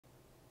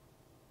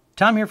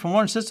Tom here from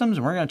Lawrence Systems,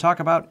 and we're going to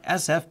talk about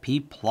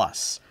SFP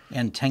Plus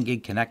and 10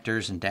 gig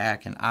connectors and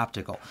DAC and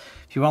optical.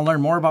 If you want to learn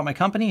more about my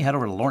company, head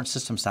over to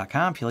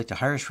lawrencesystems.com. If you'd like to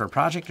hire us for a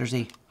project, there's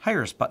a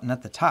Hire Us button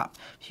at the top.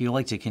 If you'd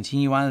like to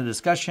continue on the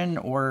discussion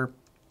or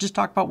just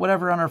talk about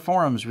whatever on our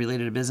forums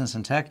related to business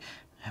and tech,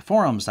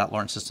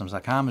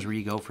 forums.lawrencesystems.com is where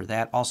you go for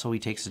that. Also, we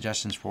take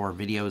suggestions for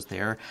videos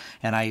there,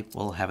 and I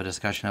will have a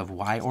discussion of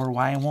why or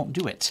why I won't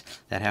do it.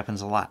 That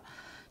happens a lot.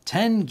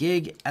 10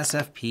 gig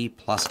SFP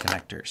Plus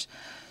connectors.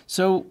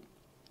 So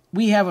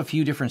we have a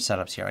few different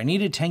setups here. I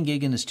needed 10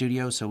 gig in the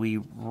studio, so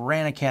we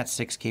ran a Cat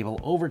 6 cable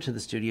over to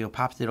the studio,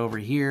 popped it over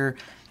here,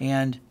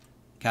 and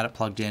got it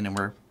plugged in, and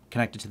we're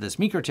connected to this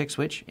MikroTik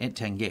switch at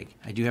 10 gig.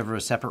 I do have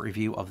a separate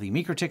review of the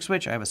MikroTik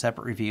switch. I have a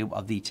separate review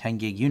of the 10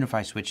 gig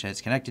UniFi switch that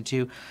it's connected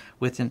to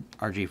with an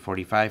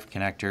RJ45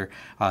 connector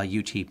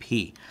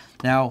UTP.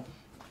 Now,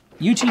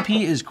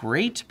 UTP is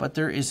great, but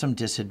there is some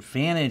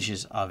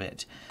disadvantages of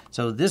it.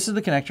 So this is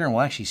the connector, and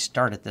we'll actually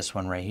start at this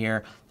one right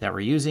here that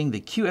we're using,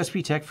 the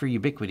QSP Tech for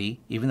Ubiquiti.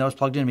 Even though it's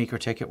plugged in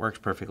MikroTik, it works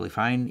perfectly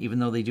fine, even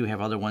though they do have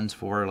other ones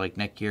for like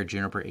Netgear,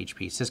 Juniper,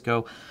 HP,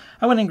 Cisco.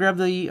 I went and grabbed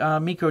the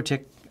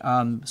MikroTik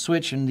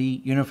switch and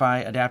the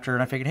UniFi adapter,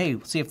 and I figured, hey,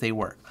 see if they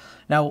work.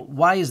 Now,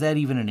 why is that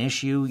even an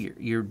issue?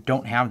 You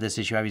don't have this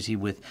issue, obviously,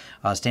 with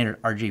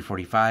standard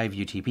RJ45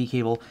 UTP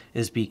cable,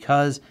 is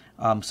because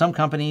some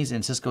companies,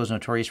 and Cisco is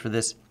notorious for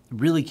this,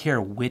 really care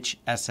which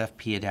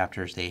SFP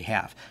adapters they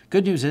have.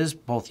 Good news is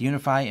both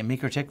UniFi and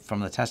MikroTik,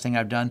 from the testing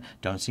I've done,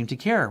 don't seem to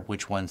care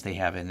which ones they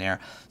have in there.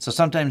 So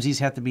sometimes these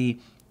have to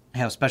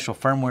have special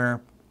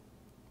firmware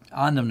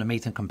on them to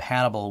make them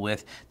compatible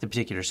with the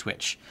particular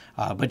switch.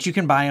 But you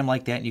can buy them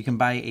like that. And you can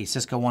buy a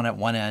Cisco one at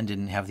one end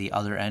and have the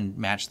other end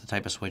match the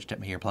type of switch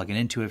that you're plugging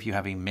into if you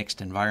have a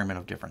mixed environment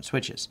of different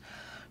switches.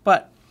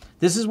 But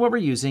this is what we're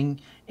using,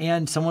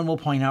 and someone will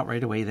point out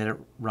right away that it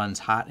runs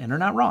hot, and they're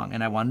not wrong,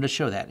 and I wanted to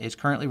show that. It's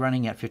currently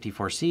running at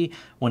 54C.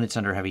 When it's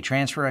under heavy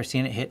transfer, I've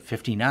seen it hit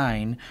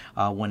 59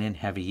 when in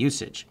heavy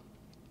usage.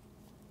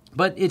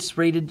 But it's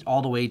rated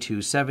all the way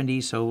to 70,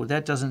 so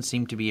that doesn't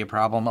seem to be a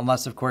problem,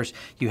 unless, of course,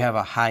 you have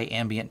a high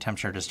ambient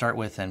temperature to start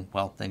with, and,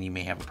 well, then you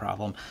may have a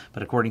problem.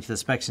 But according to the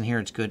specs in here,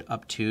 it's good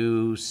up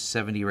to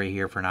 70 right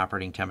here for an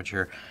operating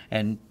temperature,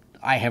 and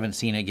I haven't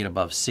seen it get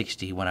above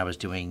 60 when I was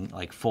doing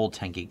like full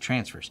 10 gig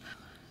transfers.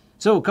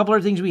 So a couple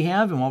other things we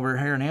have, and while we're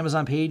here on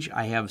Amazon page,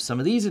 I have some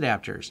of these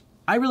adapters.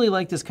 I really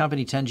like this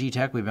company, 10G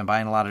Tech. We've been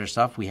buying a lot of their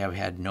stuff. We have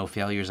had no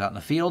failures out in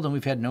the field, and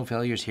we've had no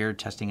failures here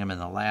testing them in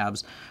the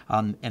labs.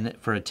 And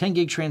for a 10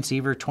 gig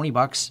transceiver, 20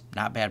 bucks,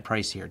 not bad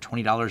price here,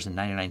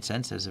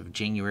 $20.99 as of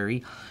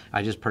January.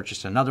 I just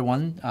purchased another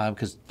one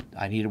because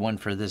I needed one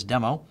for this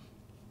demo.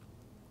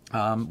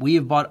 We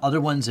have bought other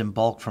ones in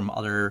bulk from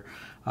other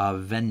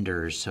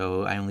vendors,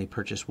 so I only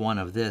purchased one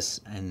of this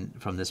and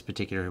from this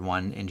particular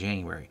one in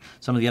January.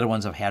 Some of the other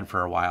ones I've had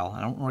for a while.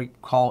 I don't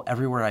recall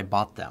everywhere I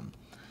bought them.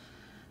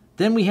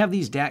 Then we have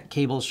these DAC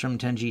cables from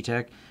 10G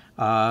Tech.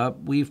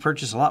 We've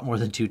purchased a lot more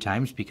than 2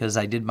 times because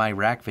I did my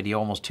rack video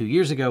almost 2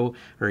 years ago,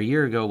 or a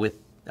year ago, with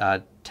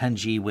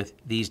 10G with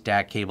these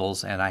DAC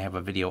cables, and I have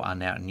a video on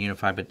that in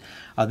UniFi,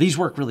 but these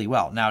work really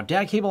well. Now,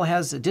 DAC cable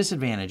has a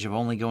disadvantage of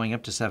only going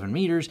up to 7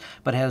 meters,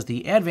 but has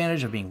the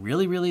advantage of being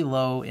really, really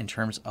low in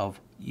terms of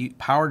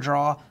power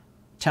draw,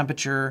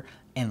 temperature,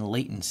 and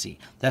latency.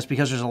 That's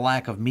because there's a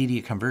lack of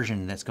media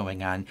conversion that's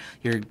going on.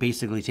 You're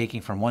basically taking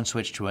from one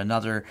switch to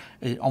another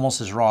almost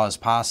as raw as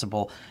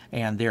possible,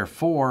 and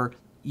therefore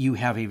you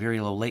have a very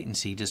low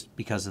latency just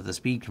because of the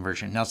speed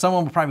conversion. Now,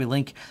 someone will probably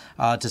link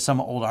to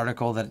some old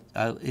article that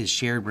is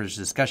shared where there's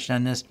discussion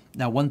on this.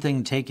 Now, one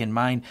thing to take in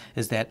mind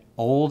is that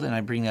old, and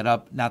I bring that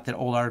up, not that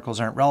old articles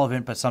aren't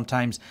relevant, but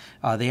sometimes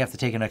they have to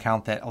take into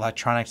account that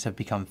electronics have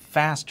become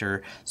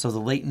faster, so the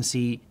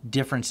latency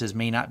differences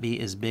may not be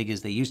as big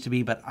as they used to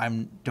be, but I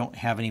don't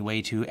have any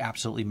way to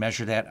absolutely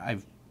measure that.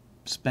 I've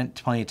spent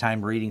plenty of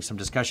time reading some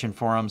discussion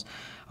forums.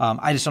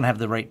 I just don't have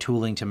the right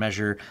tooling to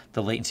measure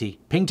the latency.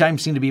 Ping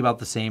times seem to be about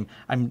the same.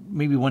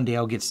 Maybe one day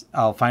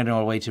I'll find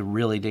a way to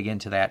really dig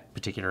into that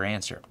particular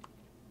answer.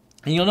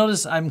 And you'll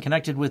notice I'm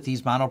connected with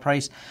these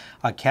Monoprice.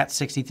 Cat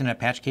 6 Ethernet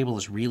patch cable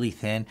is really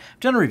thin. I've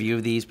done a review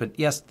of these, but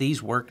yes,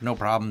 these work, no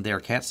problem.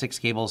 They're Cat 6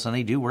 cables, and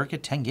they do work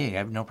at 10 gig. I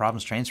have no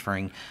problems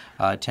transferring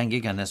 10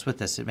 gig on this with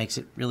this. It makes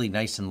it really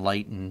nice and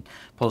light and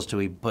opposed to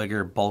a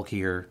bigger,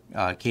 bulkier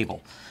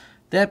cable.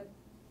 That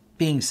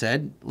being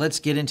said, let's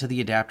get into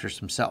the adapters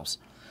themselves.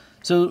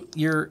 So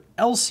your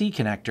LC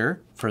connector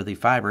for the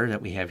fiber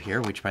that we have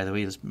here, which by the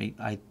way,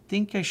 I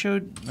think I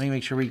showed, let me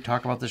make sure we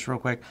talk about this real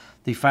quick.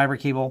 The fiber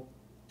cable,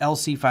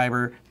 LC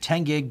fiber,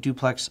 10 gig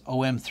duplex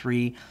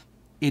OM3.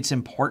 It's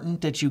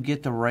important that you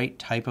get the right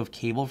type of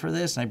cable for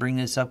this. And I bring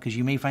this up because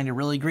you may find a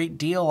really great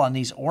deal on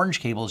these orange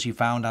cables you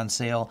found on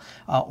sale.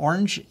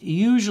 Orange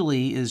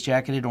usually is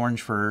jacketed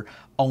orange for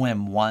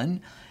OM1,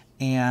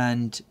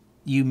 and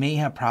you may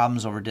have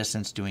problems over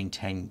distance doing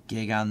 10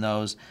 gig on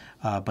those,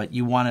 but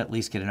you want to at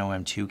least get an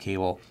OM2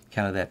 cable,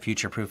 kind of that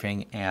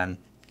future-proofing and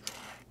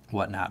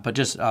whatnot. But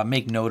just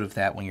make note of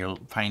that when you're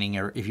finding,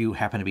 or if you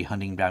happen to be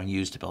hunting down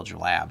used to build your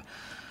lab.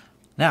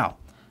 Now,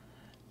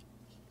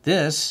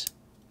 This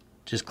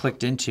just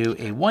clicked into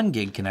a 1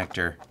 gig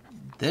connector.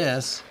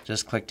 This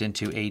just clicked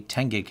into a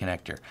 10 gig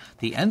connector.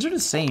 The ends are the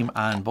same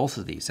on both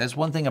of these. That's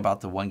one thing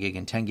about the 1 gig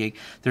and 10 gig.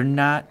 They're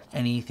not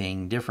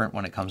anything different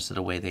when it comes to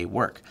the way they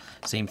work.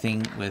 Same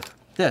thing with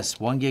this.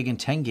 1 gig and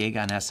 10 gig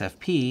on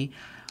SFP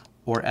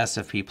or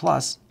SFP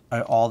Plus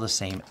are all the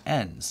same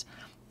ends.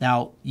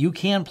 Now, you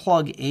can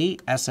plug a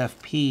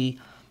SFP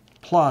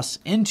Plus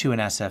into an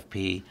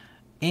SFP,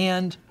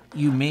 and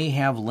you may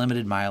have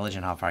limited mileage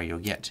in how far you'll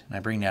get. And I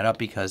bring that up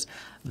because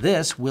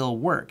this will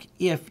work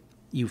if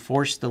you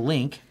force the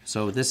link.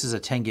 So this is a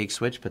 10 gig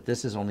switch, but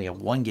this is only a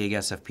 1 gig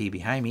SFP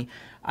behind me.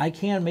 I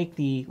can make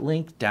the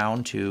link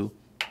down to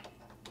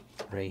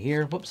right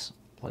here. Whoops,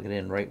 plug it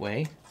in right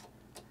way.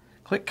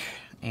 Click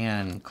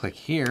and click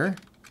here.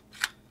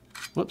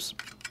 Whoops.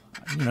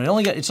 You know,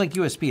 it's like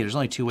USB. There's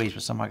only 2 ways,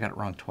 but somehow I got it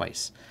wrong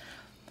twice.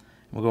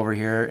 We'll go over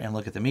here and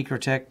look at the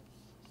MikroTik.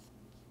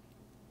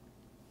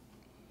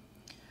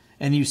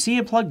 And you see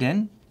it plugged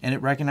in, and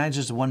it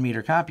recognizes a 1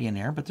 meter copy in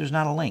there, but there's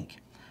not a link.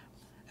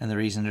 And the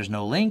reason there's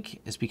no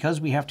link is because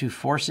we have to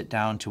force it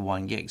down to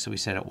 1 gig. So we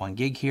set it 1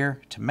 gig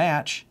here to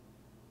match.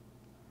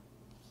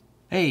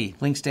 Hey,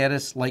 link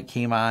status, light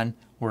came on,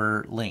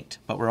 we're linked,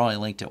 but we're only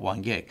linked at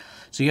 1 gig.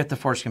 So you have to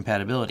force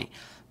compatibility.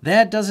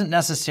 That doesn't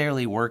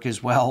necessarily work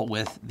as well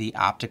with the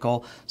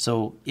optical.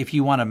 So if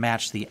you want to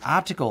match the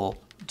optical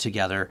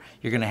together,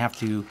 you're going to have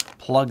to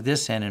plug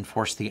this in and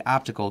force the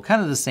optical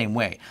kind of the same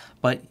way.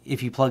 But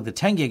if you plug the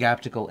 10 gig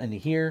optical into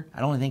here, I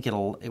don't think it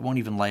won't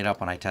even light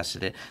up when I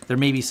tested it. There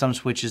may be some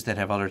switches that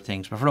have other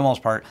things, but for the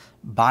most part,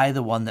 buy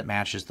the one that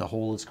matches the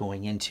hole it's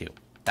going into.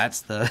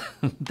 That's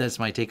that's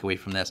my takeaway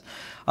from this.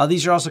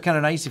 These are also kind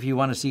of nice if you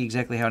want to see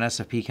exactly how an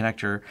SFP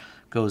connector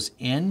goes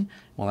in.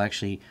 We'll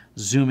actually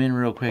zoom in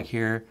real quick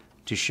here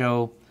to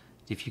show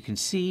if you can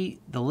see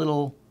the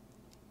little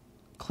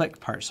click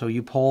part. So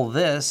you pull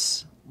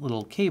this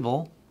little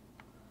cable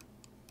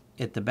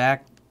at the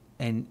back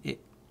and it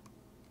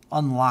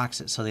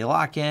unlocks it. So they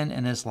lock in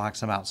and this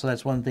locks them out. So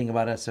that's one thing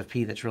about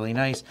SFP that's really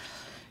nice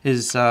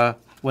is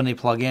when they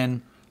plug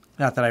in,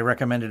 not that I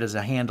recommend it as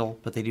a handle,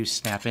 but they do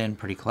snap in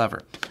pretty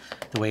clever.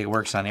 The way it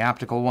works on the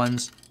optical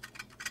ones,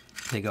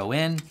 they go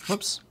in,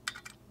 whoops,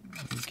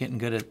 I'm getting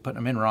good at putting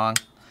them in wrong,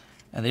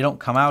 and they don't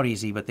come out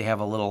easy, but they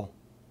have a little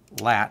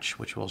latch,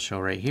 which we'll show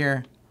right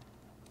here.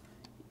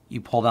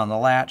 You pull down the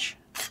latch,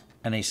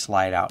 and they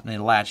slide out. And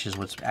the latch is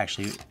what's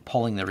actually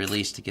pulling the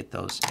release to get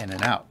those in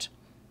and out.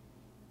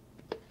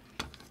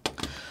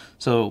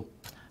 So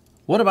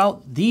what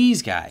about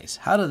these guys?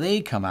 How do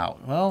they come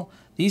out? Well,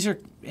 these are,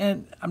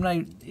 and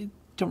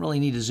don't really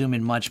need to zoom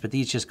in much, but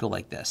these just go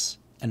like this.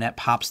 And that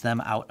pops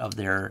them out of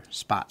their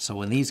spot. So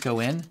when these go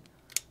in,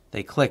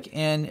 they click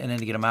in, and then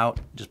to get them out,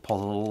 just pull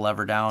the little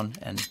lever down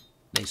and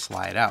they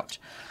slide out.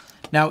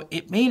 Now,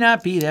 it may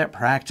not be that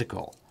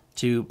practical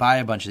to buy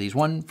a bunch of these.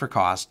 One, for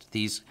cost.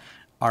 These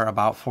are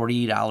about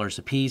 $40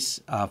 a piece,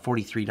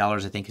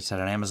 $43 I think it said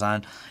on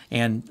Amazon.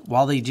 And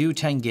while they do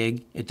 10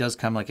 gig, it does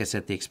come, like I said,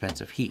 at the expense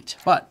of heat.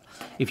 But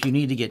if you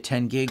need to get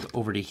 10 gig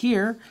over to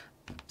here,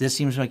 this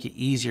seems like an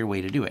easier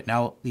way to do it.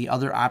 Now, the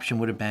other option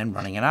would have been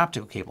running an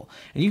optical cable.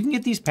 And you can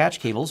get these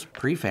patch cables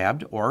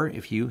prefabbed, or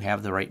if you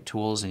have the right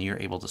tools and you're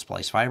able to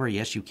splice fiber,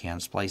 yes, you can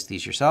splice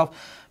these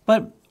yourself.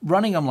 But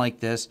running them like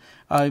this,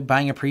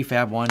 buying a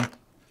prefab one,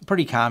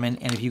 pretty common.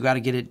 And if you got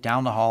to get it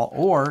down the hall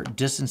or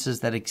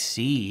distances that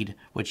exceed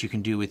what you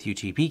can do with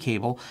UTP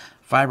cable,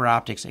 fiber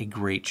optics a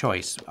great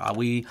choice.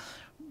 We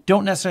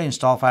don't necessarily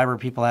install fiber.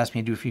 People ask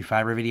me to do a few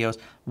fiber videos.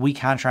 We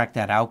contract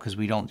that out because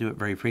we don't do it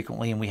very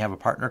frequently, and we have a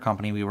partner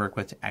company we work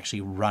with to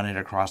actually run it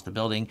across the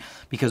building,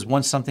 because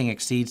once something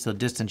exceeds the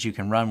distance you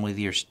can run with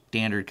your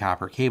standard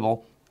copper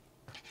cable,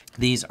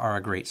 these are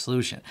a great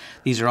solution.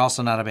 These are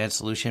also not a bad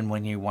solution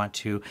when you want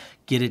to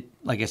get it,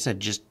 like I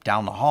said, just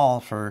down the hall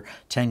for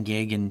 10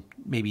 gig and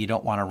maybe you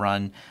don't want to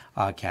run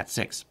Cat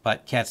 6.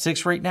 But Cat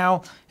 6 right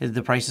now,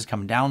 the price has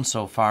come down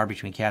so far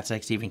between Cat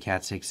 6, even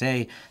Cat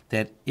 6A,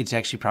 that it's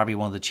actually probably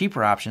one of the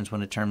cheaper options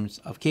when in terms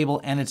of cable.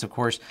 And it's, of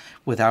course,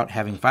 without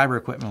having fiber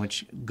equipment,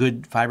 which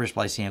good fiber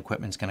splicing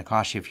equipment is going to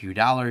cost you a few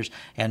dollars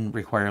and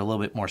require a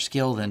little bit more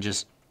skill than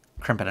just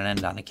crimping an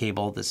end on a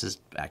cable. This is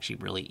actually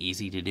really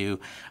easy to do.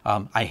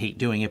 I hate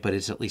doing it, but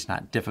it's at least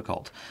not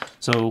difficult.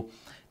 So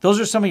those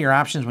are some of your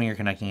options when you're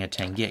connecting a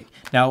 10 gig.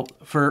 Now,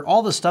 for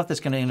all the stuff that's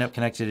going to end up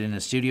connected in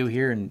the studio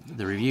here in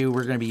the review,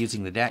 we're going to be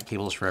using the DAC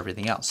cables for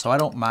everything else. So I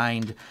don't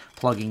mind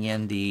plugging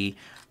in the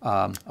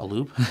a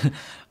loop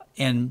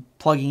and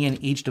plugging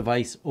in each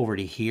device over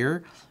to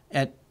here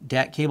at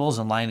DAC cables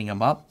and lining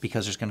them up,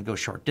 because there's going to go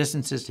short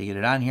distances to get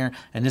it on here.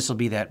 And this will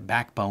be that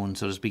backbone,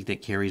 so to speak,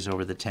 that carries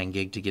over the 10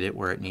 gig to get it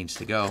where it needs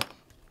to go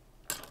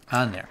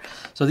on there.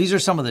 So these are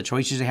some of the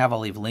choices I have. I'll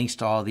leave links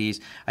to all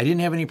these. I didn't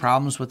have any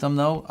problems with them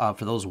though.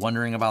 For those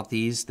wondering about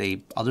these,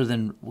 they, other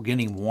than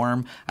getting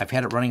warm, I've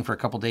had it running for a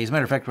couple days.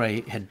 Matter of fact, what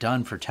I had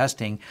done for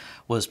testing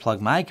was plug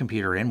my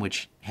computer in,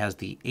 which has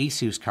the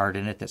ASUS card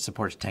in it that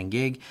supports 10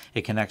 gig.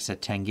 It connects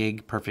at 10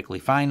 gig perfectly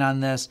fine on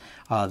this.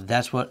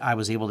 That's what I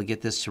was able to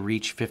get this to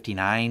reach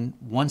 59.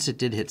 Once it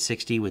did hit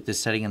 60 with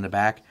this setting in the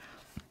back,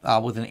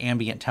 with an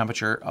ambient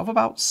temperature of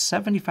about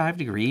 75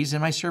 degrees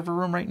in my server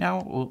room right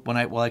now.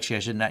 Well, actually, I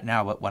should not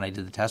now, but when I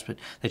did the test, but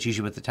that's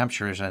usually what the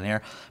temperature is on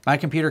there. My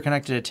computer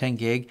connected at 10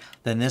 gig,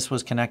 then this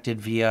was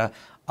connected via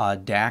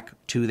DAC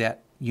to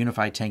that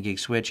UniFi 10 gig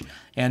switch.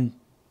 And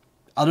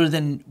other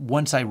than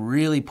once I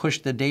really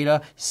pushed the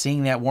data,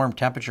 seeing that warm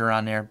temperature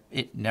on there,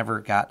 it never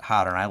got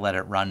hotter, and I let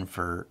it run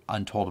for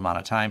untold amount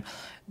of time.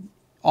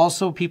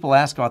 Also, people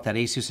ask about that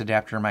ASUS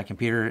adapter in my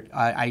computer.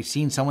 I've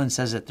seen someone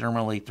says it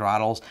thermally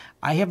throttles.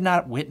 I have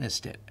not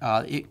witnessed it.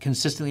 It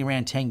consistently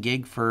ran 10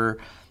 gig for,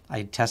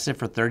 I tested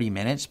for 30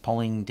 minutes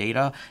pulling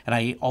data, and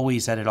I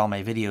always edit all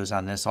my videos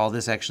on this. All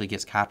this actually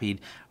gets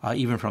copied,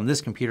 even from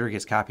this computer,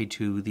 gets copied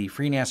to the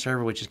FreeNAS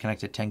server, which is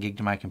connected 10 gig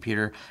to my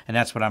computer, and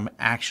that's what I'm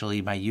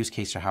actually, my use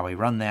case for how I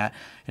run that,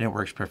 and it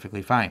works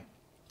perfectly fine.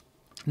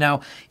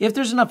 Now, if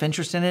there's enough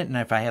interest in it, and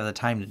if I have the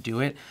time to do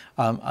it,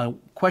 a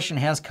question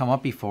has come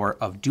up before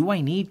of, do I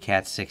need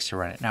Cat 6 to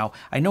run it? Now,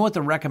 I know what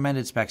the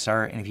recommended specs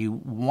are, and if you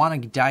want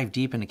to dive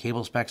deep into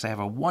cable specs, I have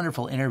a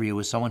wonderful interview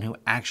with someone who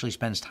actually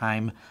spends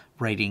time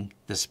writing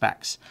the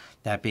specs.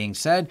 That being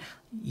said,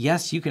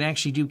 yes, you can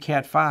actually do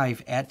Cat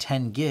 5 at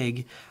 10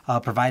 gig,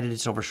 provided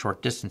it's over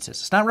short distances.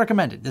 It's not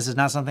recommended. This is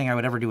not something I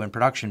would ever do in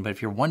production, but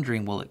if you're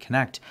wondering, will it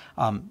connect?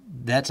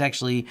 That's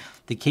actually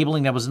the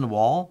cabling that was in the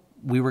wall.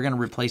 We were going to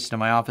replace it in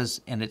my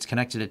office, and it's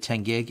connected at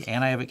 10 gig,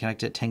 and I have it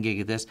connected at 10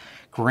 gig of this.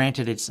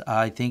 Granted, it's,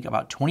 I think,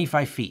 about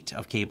 25 feet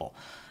of cable,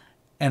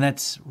 and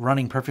that's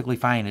running perfectly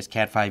fine as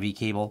Cat 5e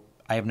cable.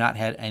 I have not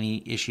had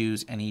any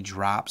issues, any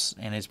drops,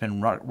 and it's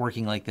been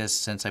working like this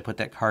since I put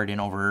that card in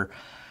over,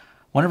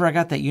 whenever I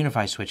got that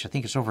UniFi switch. I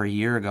think it's over a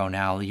year ago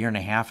now, a year and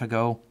a half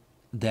ago.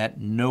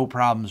 That no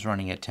problems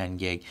running at 10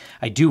 gig.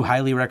 I do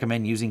highly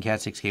recommend using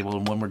Cat 6 cable,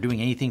 and when we're doing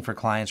anything for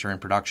clients or in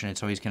production,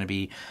 it's always going to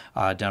be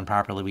done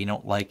properly. We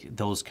don't like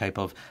those type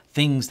of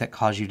things that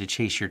cause you to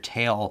chase your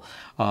tail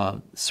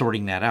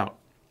sorting that out.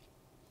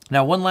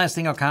 Now, one last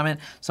thing I'll comment.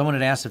 Someone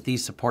had asked if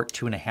these support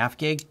 2.5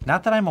 gig.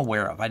 Not that I'm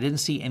aware of. I didn't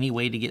see any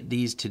way to get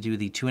these to do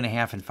the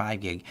 2.5 and 5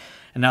 gig.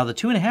 And now the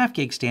 2.5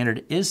 gig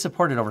standard is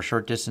supported over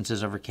short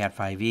distances over Cat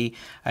 5e.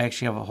 I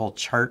actually have a whole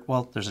chart.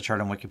 Well, there's a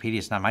chart on Wikipedia.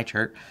 It's not my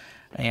chart.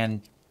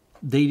 And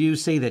they do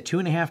say that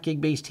 2.5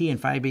 gig base T and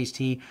 5 base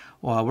T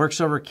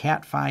works over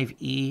Cat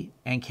 5e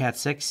and Cat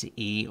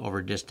 6e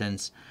over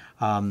distance.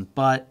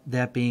 But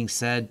that being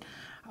said,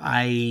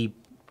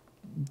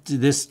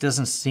 this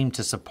doesn't seem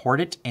to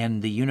support it,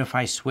 and the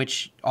UniFi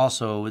switch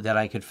also that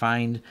I could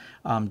find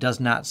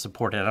does not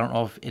support it. I don't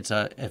know if it's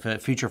if a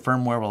future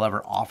firmware will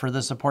ever offer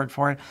the support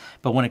for it,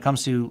 but when it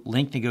comes to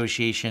link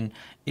negotiation,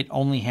 it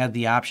only had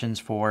the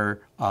options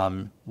for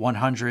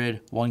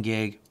 100, 1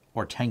 gig,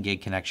 or 10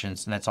 gig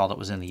connections, and that's all that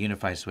was in the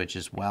UniFi switch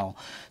as well.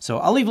 So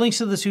I'll leave links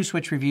to the two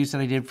switch reviews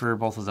that I did for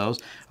both of those.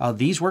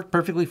 These work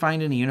perfectly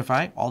fine in the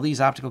UniFi. All these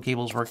optical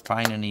cables work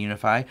fine in the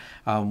UniFi.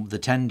 The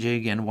 10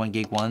 gig and 1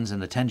 gig ones, and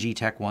the 10G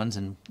Tech ones,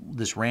 and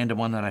this random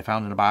one that I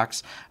found in a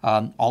box,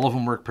 all of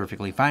them work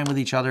perfectly fine with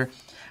each other.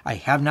 I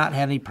have not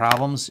had any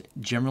problems,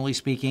 generally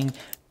speaking.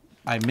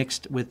 I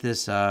mixed with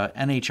this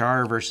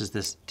NHR versus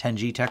this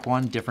 10G Tech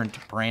one, different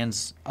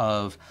brands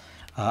of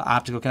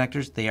optical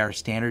connectors. They are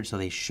standard, so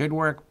they should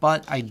work,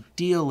 but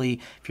ideally,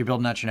 if you're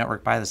building out your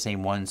network, buy the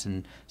same ones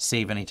and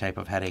save any type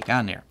of headache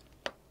on there.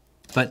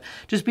 But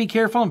just be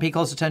careful and pay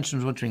close attention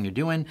to what you're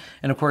doing.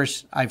 And of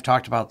course, I've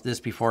talked about this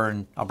before,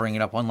 and I'll bring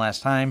it up one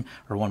last time,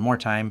 or one more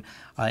time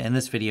in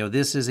this video.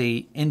 This is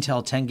a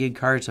Intel 10 gig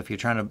card, so if you're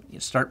trying to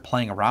start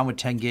playing around with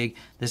 10 gig,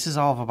 this is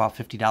all of about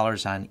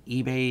 $50 on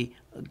eBay.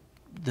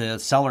 The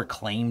seller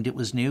claimed it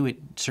was new. It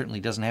certainly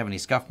doesn't have any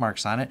scuff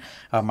marks on it.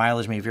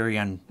 Mileage may vary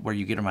on where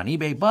you get them on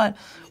eBay, but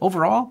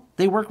overall,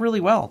 they work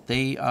really well.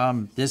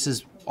 This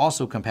is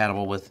also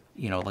compatible with,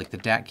 like the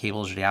DAC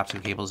cables or the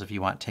optical cables if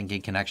you want 10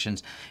 gig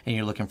connections and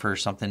you're looking for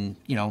something,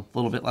 a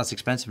little bit less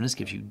expensive. And this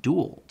gives you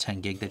dual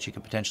 10 gig that you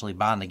could potentially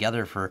bond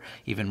together for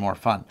even more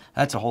fun.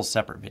 That's a whole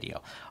separate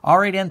video. All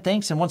right, and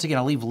thanks. And once again,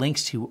 I'll leave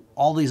links to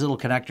all these little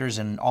connectors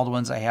and all the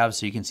ones I have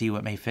so you can see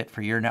what may fit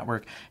for your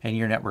network and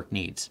your network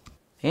needs.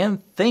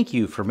 And thank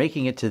you for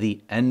making it to the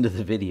end of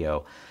the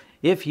video.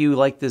 If you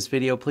like this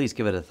video, please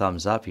give it a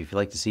thumbs up. If you'd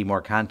like to see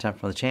more content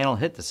from the channel,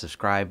 hit the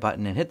subscribe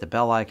button and hit the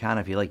bell icon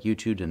if you'd like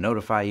YouTube to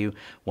notify you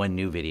when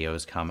new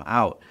videos come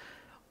out.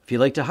 If you'd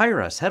like to hire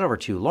us, head over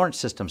to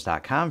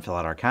lawrencesystems.com, fill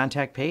out our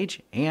contact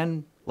page,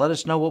 and let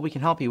us know what we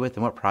can help you with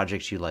and what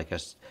projects you'd like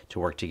us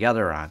to work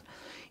together on.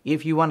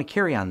 If you want to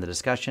carry on the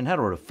discussion, head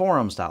over to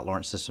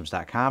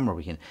forums.lawrencesystems.com, where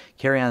we can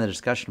carry on the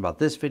discussion about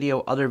this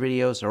video, other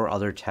videos, or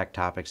other tech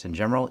topics in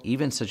general.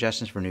 Even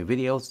suggestions for new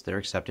videos, they're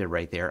accepted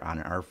right there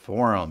on our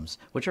forums,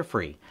 which are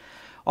free.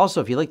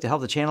 Also, if you'd like to help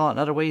the channel out in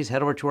other ways,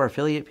 head over to our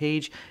affiliate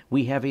page.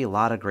 We have a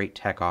lot of great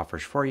tech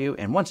offers for you.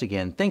 And once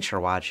again, thanks for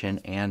watching,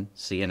 and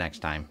see you next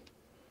time.